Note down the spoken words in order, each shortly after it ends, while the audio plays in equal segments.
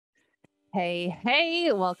Hey,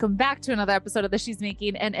 welcome back to another episode of the She's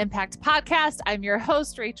Making an Impact podcast. I'm your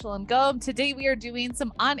host, Rachel Ngom. Today we are doing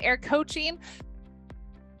some on-air coaching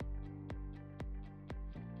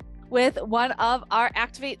with one of our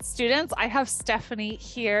Activate students. I have Stefanie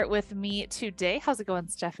here with me today. How's it going,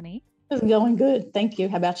 Stefanie? It's going good. Thank you.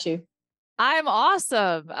 How about you? I'm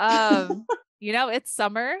awesome. It's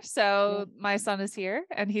summer, so my son is here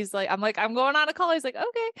and he's like, I'm going on a call. He's like,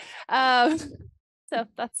 okay. So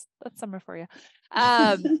that's summer for you.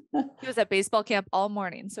 He was at baseball camp all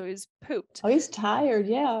morning, so he was pooped. Oh, he's tired.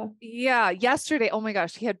 Yeah. Yeah. Yesterday, oh my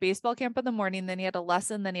gosh, he had baseball camp in the morning, then he had a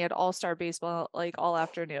lesson, then he had all-star baseball like all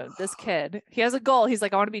afternoon. This kid, he has a goal. He's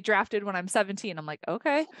like, I want to be drafted when I'm 17. I'm like,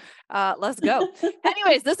 okay, let's go.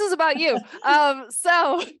 Anyways, this is about you.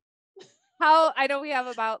 So I know we have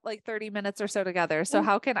about like 30 minutes or so together. So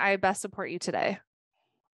how can I best support you today?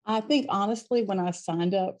 I think honestly, when I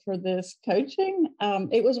signed up for this coaching,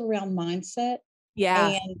 it was around mindset. Yeah.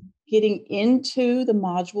 And getting into the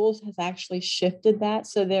modules has actually shifted that.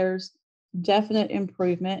 So there's definite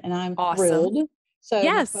improvement and I'm thrilled. So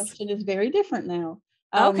my question is very different now.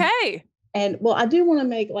 Okay. And well, I do want to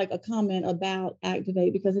make like a comment about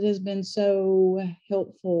Activate because it has been so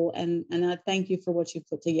helpful and I thank you for what you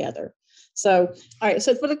put together. So, all right.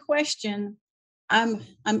 So for the question, I'm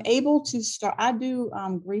able to start. I do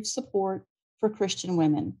grief support for Christian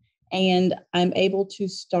women, and I'm able to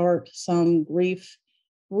start some grief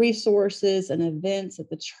resources and events at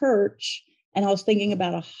the church. And I was thinking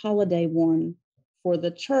about a holiday one for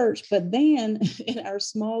the church, but then in our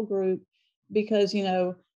small group, because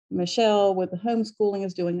Michelle with the homeschooling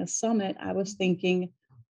is doing a summit, I was thinking,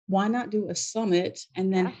 why not do a summit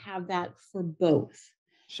and then have that for both?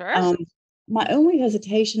 Sure. My only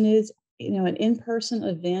hesitation is, an in-person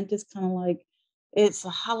event is kind of like it's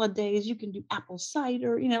the holidays, you can do apple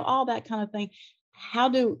cider, all that kind of thing. How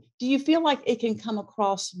do you feel like it can come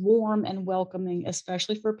across warm and welcoming,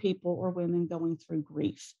 especially for people or women going through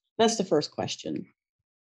grief? That's the first question.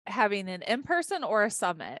 Having an in-person or a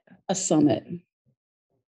summit? A summit.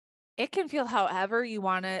 It can feel however you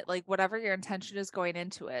want it, like whatever your intention is going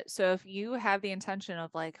into it. So if you have the intention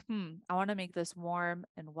of like, I want to make this warm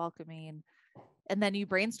and welcoming, and then you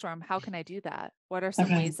brainstorm, how can I do that? What are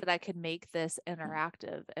some ways that I could make this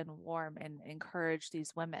interactive and warm and encourage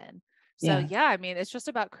these women? So yeah, I mean, it's just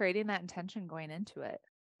about creating that intention going into it.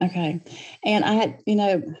 Okay. And I had,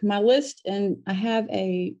 my list, and I have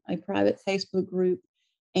a private Facebook group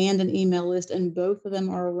and an email list, and both of them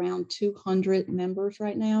are around 200 members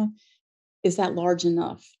right now. Is that large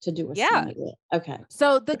enough to do a summit with? Okay.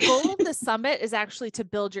 So the goal of the summit is actually to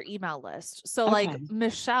build your email list. So like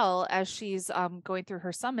Michelle, as she's going through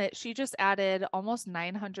her summit, she just added almost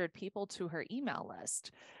 900 people to her email list.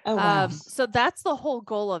 Oh, wow. So that's the whole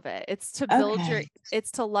goal of it. It's to build it's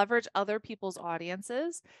to leverage other people's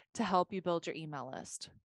audiences to help you build your email list.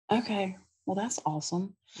 Okay. Well, that's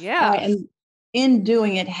awesome. Yeah. All right, and in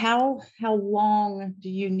doing it, how long do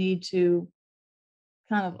you need to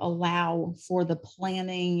kind of allow for the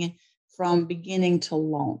planning from beginning to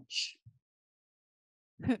launch?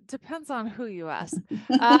 Depends on who you ask.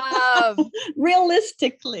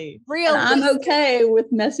 Realistically, I'm okay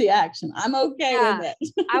with messy action. I'm okay with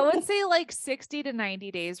it. I would say like 60 to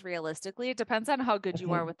 90 days realistically. It depends on how good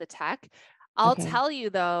you are with the tech. I'll tell you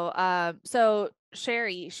though, so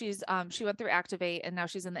Sherry, she went through Activate and now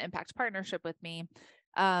she's in the Impact Partnership with me.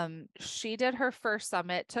 She did her first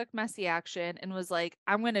summit, took messy action and was like,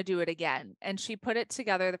 I'm going to do it again. And she put it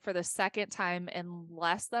together for the second time in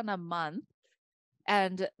less than a month.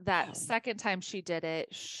 And that second time she did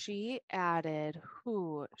it, she made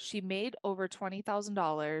over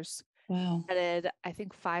 $20,000. Wow. Added, I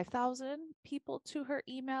think 5,000 people to her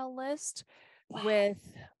email list with,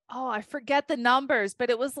 I forget the numbers, but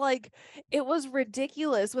it was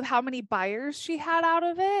ridiculous with how many buyers she had out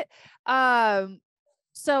of it.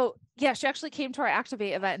 So yeah, she actually came to our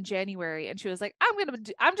Activate event in January and she was like,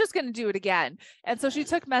 I'm just going to do it again. And so she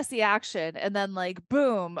took messy action and then like,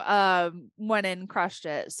 boom, went in and crushed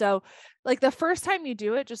it. So like the first time you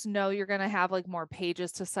do it, just know you're going to have like more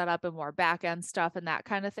pages to set up and more back end stuff and that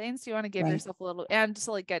kind of thing. So you want to give yourself a little, and just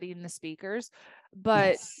like getting the speakers,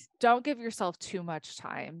 but don't give yourself too much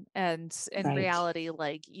time. And in reality,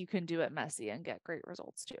 like you can do it messy and get great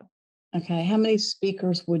results too. Okay. How many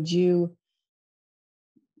speakers would you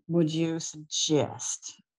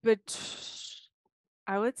suggest? But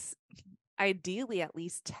I would ideally at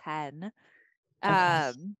least 10.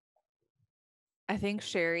 I think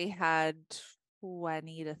Sherry had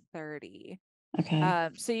 20 to 30. Okay.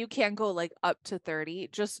 So you can go like up to 30.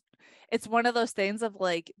 Just it's one of those things of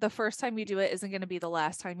like the first time you do it isn't going to be the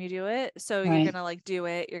last time you do it. So you're going Right. to like do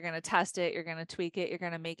it, you're going to test it, you're going to tweak it, you're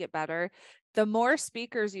going to make it better. The more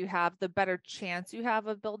speakers you have, the better chance you have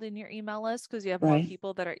of building your email list because you have more Right.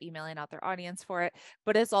 people that are emailing out their audience for it.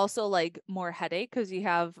 But it's also like more headache because you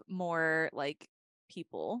have more like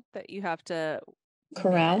people that you have to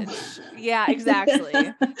Corral. manage. Yeah, exactly.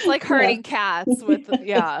 It's like Yeah. herding cats with,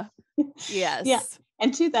 yeah. Yeah. Yes.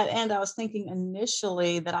 And to that end, I was thinking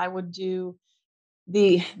initially that I would do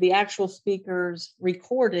the actual speakers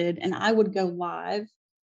recorded, and I would go live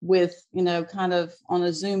with, kind of on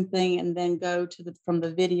a Zoom thing, and then go to the from the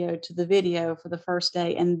video to the video for the first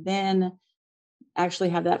day, and then actually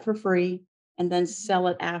have that for free, and then Mhm. sell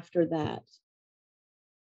it after that.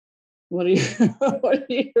 What are your what are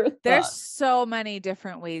your There's thoughts? so many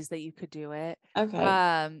different ways that you could do it. Okay.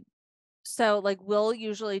 Um, so like we'll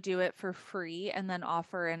usually do it for free and then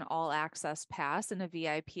offer an all access pass and a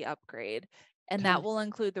VIP upgrade. And that Okay. will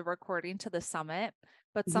include the recording to the summit.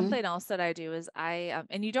 But Mhm. something else that I do is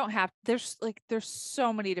and you don't have, there's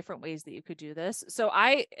so many different ways that you could do this. So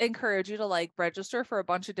I encourage you to like register for a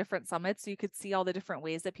bunch of different summits so you could see all the different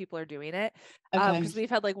ways that people are doing it. Okay. Because we've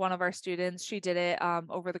had like one of our students, she did it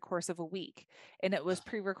over the course of a week and it was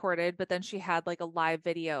pre-recorded, but then she had like a live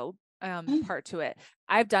video Oh, part to it.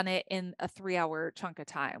 I've done it in a 3 hour chunk of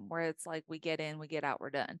time where it's like we get in, we get out, we're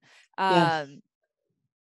done. yeah. Um,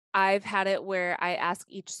 I've had it where I ask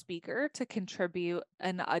each speaker to contribute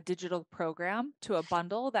a digital program to a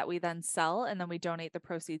bundle that we then sell, and then we donate the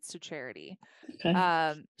proceeds to charity. Okay.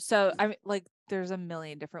 So I mean, like, there's a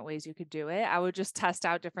million different ways you could do it. I would just test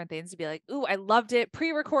out different things to be like, ooh, I loved it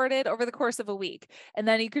pre-recorded over the course of a week. And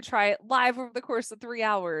then you could try it live over the course of 3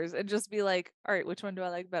 hours and just be like, all right, which one do I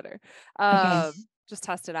like better? Okay. Just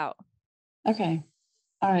test it out. Okay.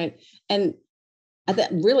 All right. And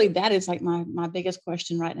that really, that is like my biggest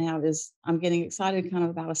question right now is I'm getting excited kind of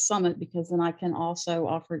about a summit because then I can also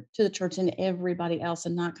offer to the church and everybody else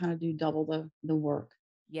and not kind of do double the work.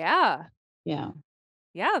 Yeah. Yeah.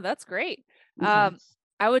 Yeah, that's great. Okay. Um,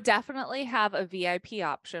 I would definitely have a VIP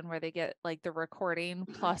option where they get like the recording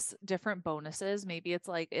plus different bonuses. Maybe it's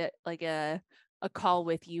like a call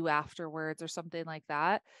with you afterwards or something like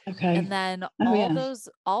that. Okay. And then Oh yeah.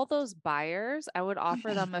 all those buyers, I would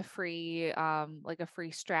offer them a free like a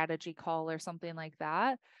free strategy call or something like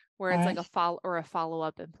that where All it's like right. a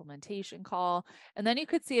follow-up implementation call. And then you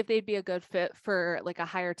could see if they'd be a good fit for like a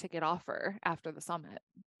higher ticket offer after the summit.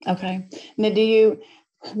 Okay. Now, do you,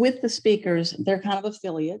 with the speakers, they're kind of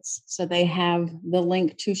affiliates, so they have the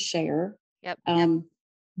link to share. Yep. Um,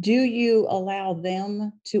 do you allow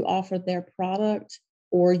them to offer their product,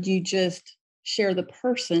 or you just share the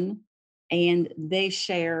person and they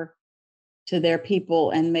share to their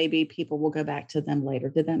people, and maybe people will go back to them later?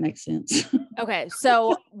 Did that make sense? Okay,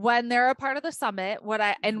 so when they're a part of the summit,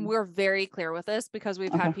 and we're very clear with this because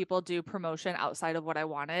we've had Okay. people do promotion outside of what I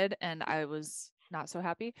wanted and I was not so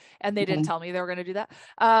happy and they didn't Okay. tell me they were going to do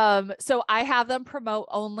that. So I have them promote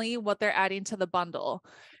only what they're adding to the bundle.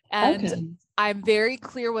 And Okay. I'm very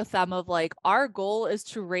clear with them of like our goal is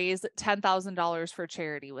to raise $10,000 for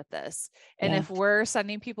charity with this. And Yeah. if we're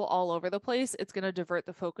sending people all over the place, it's going to divert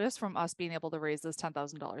the focus from us being able to raise this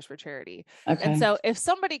 $10,000 for charity. And Okay. so if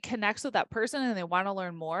somebody connects with that person and they want to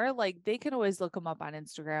learn more, like they can always look them up on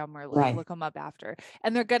Instagram or like Right. look them up after.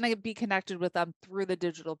 And they're going to be connected with them through the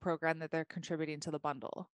digital program that they're contributing to the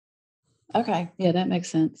bundle. Okay. Yeah, that makes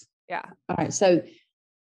sense. Yeah. All right. So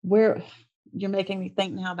where you're making me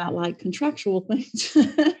think now about like contractual things.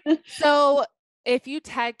 So if you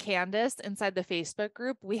tag Candace inside the Facebook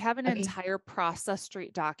group, we have an Okay. entire process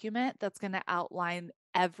street document that's going to outline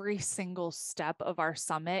every single step of our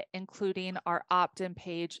summit, including our opt-in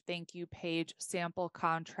page, thank you page, sample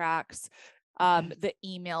contracts, Okay. the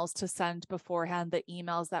emails to send beforehand, the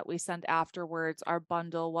emails that we send afterwards, our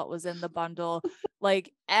bundle, what was in the bundle,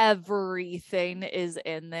 like everything is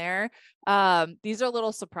in there. These are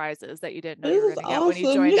little surprises that you didn't know you This were is going to get when you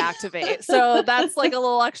awesome. joined Activate. So that's like a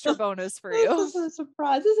little extra bonus for This you. is a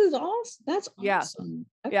surprise. This is awesome. That's Yeah. awesome.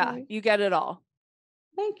 Yeah. Okay. You get it all.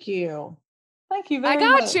 Thank you. Thank you I very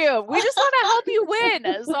got much. you. We just want to help you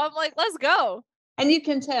win. So I'm like, let's go. And you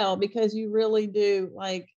can tell because you really do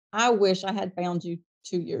like, I wish I had found you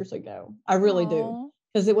 2 years ago. I really do. Oh,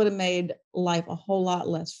 Because it would have made life a whole lot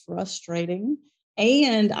less frustrating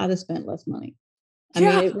and I'd have spent less money. I mean,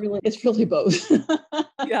 yeah. it's really both.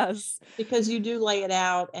 Yes. Because you do lay it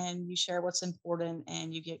out and you share what's important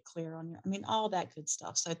and you get clear on I mean, all that good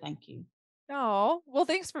stuff. So thank you. Oh, well,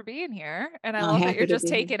 thanks for being here. And I I'm love that you're happy to just be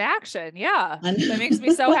here. taking action. Yeah. I That makes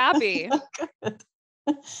me so happy. know.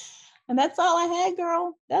 Good. And that's all I had,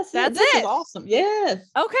 girl. That's it. That's This is it. awesome.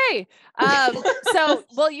 Yes. Okay. So,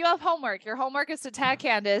 well, you have homework. Your homework is to tag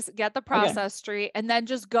Candace, get the Okay. process straight, and then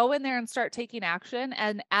just go in there and start taking action.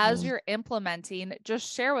 And as you're implementing,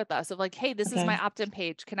 just share with us of like, hey, this is my Okay. opt-in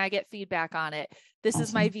page. Can I get feedback on it? This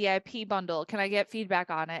is my Awesome. VIP bundle. Can I get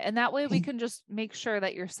feedback on it? And that way we Okay. can just make sure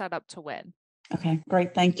that you're set up to win. Okay.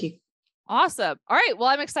 Great. Thank you. Awesome. All right. Well,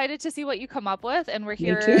 I'm excited to see what you come up with, and we're Me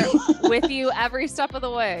too. here with you every step of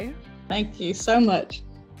the way. Thank you so much.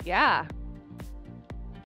 Yeah.